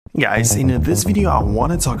Guys, in this video I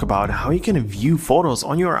want to talk about how you can view photos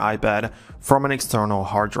on your iPad from an external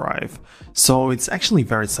hard drive. So it's actually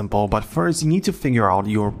very simple, but first you need to figure out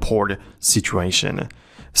your port situation.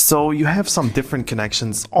 So you have some different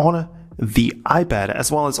connections on the iPad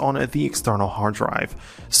as well as on the external hard drive.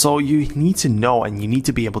 So you need to know and you need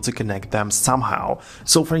to be able to connect them somehow.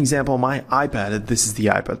 So for example, my iPad, this is the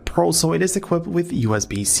iPad Pro, so it is equipped with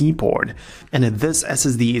USB-C port. And this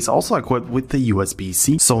SSD is also equipped with the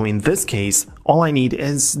USB-C. So in this case, all I need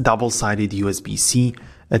is double-sided USB-C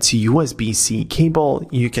to USB-C cable.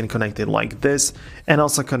 You can connect it like this and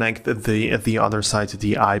also connect the other side to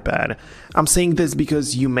the iPad. I'm saying this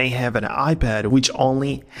because you may have an iPad which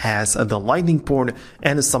only has the Lightning port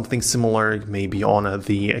and something similar maybe on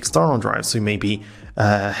the external drive. So you may be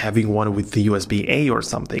having one with the USB-A or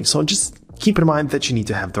something. So just keep in mind that you need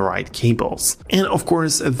to have the right cables. And of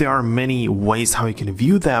course, there are many ways how you can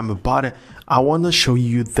view them, but I want to show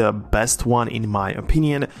you the best one in my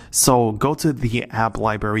opinion. So go to the app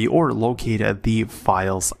library or locate the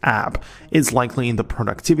Files app. It's likely in the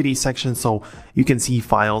productivity section, so you can see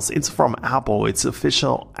Files. It's from Apple. It's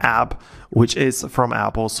official app, which is from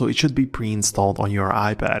Apple, so it should be pre-installed on your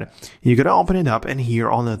iPad. You're gonna open it up, and here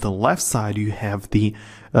on the left side you have the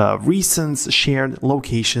recents, shared,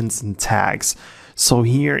 locations, and tags. So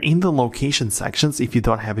here in the location sections, if you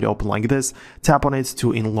don't have it open like this, tap on it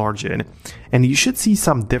to enlarge it. And you should see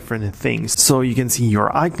some different things. So you can see your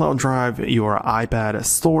iCloud drive, your iPad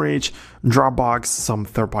storage, Dropbox, some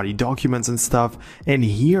third-party documents and stuff. And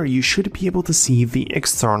here you should be able to see the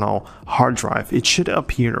external hard drive. It should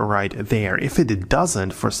appear right there. If it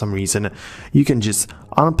doesn't, for some reason, you can just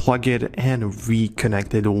unplug it and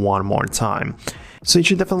reconnect it one more time. So it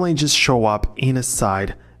should definitely just show up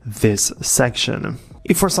inside this section.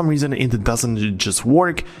 If for some reason it doesn't just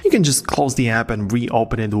work, you can just close the app and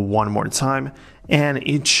reopen it one more time, and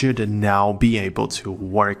it should now be able to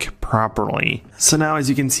work properly. So now, as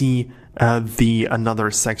you can see, another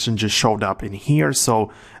section just showed up in here.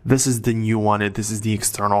 So this is the new one. This is the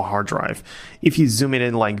external hard drive. If you zoom it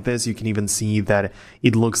in like this, you can even see that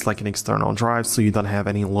it looks like an external drive, so you don't have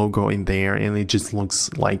any logo in there, and it just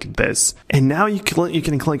looks like this. And now you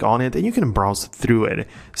can click on it and you can browse through it.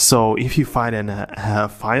 So if you find a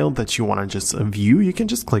file that you want to just view, you can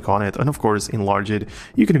just click on it and of course enlarge it.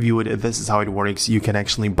 You can view it. This is how it works. You can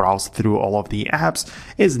actually browse through all of the apps.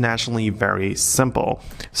 It's naturally very simple.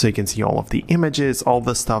 So you can see all of the images, all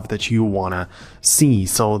the stuff that you want to see.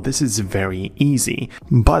 So this is very easy.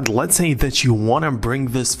 But let's say that you want to bring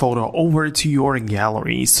this photo over to your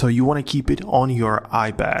gallery, so you want to keep it on your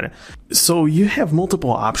iPad. So you have multiple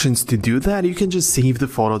options to do that. You can just save the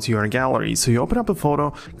photo to your gallery. So you open up a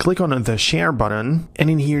photo, click on the share button, and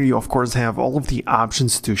in here you of course have all of the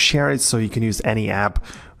options to share it. So you can use any app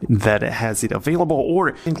that has it available, or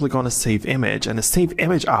you can click on a save image, and the save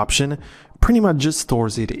image option pretty much just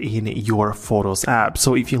stores it in your Photos app.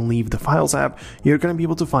 So if you leave the Files app, you're going to be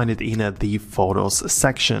able to find it in the Photos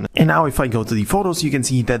section. And now if I go to the Photos, you can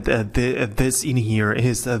see that this in here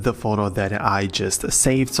is the photo that I just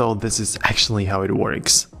saved. So this is actually how it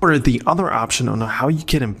works. Or the other option on how you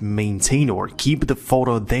can maintain or keep the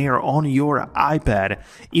photo there on your iPad,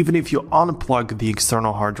 even if you unplug the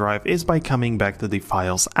external hard drive, is by coming back to the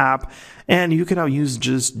Files app, and you can now use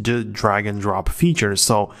just the drag and drop feature.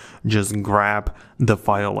 So just grab the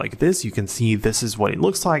file like this. You can see this is what it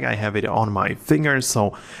looks like. I have it on my finger,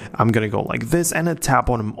 so I'm gonna go like this and tap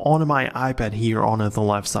on my iPad here on the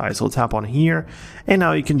left side. So tap on here, and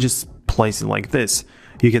now you can just place it like this.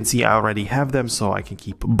 You can see I already have them, so I can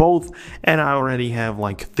keep both, and I already have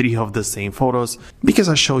like 3 of the same photos because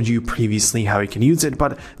I showed you previously how you can use it.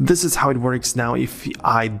 But this is how it works now. If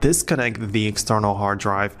I disconnect the external hard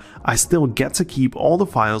drive, I still get to keep all the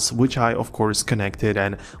files, which I of course connected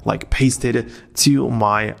and like pasted to on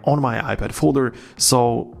my iPad folder.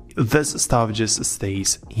 So this stuff just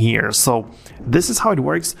stays here. So this is how it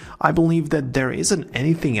works. I believe that there isn't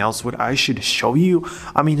anything else what I should show you.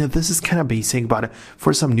 I mean, this is kind of basic, but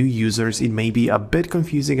for some new users it may be a bit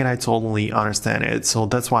confusing, and I totally understand it. So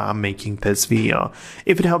that's why I'm making this video.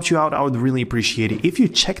 If it helped you out, I would really appreciate it if you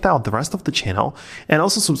checked out the rest of the channel, and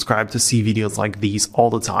also subscribe to see videos like these all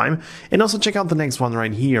the time, and also check out the next one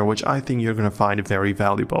right here, which I think you're gonna find very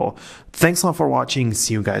valuable. Thanks a lot for watching.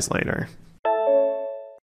 See you guys later.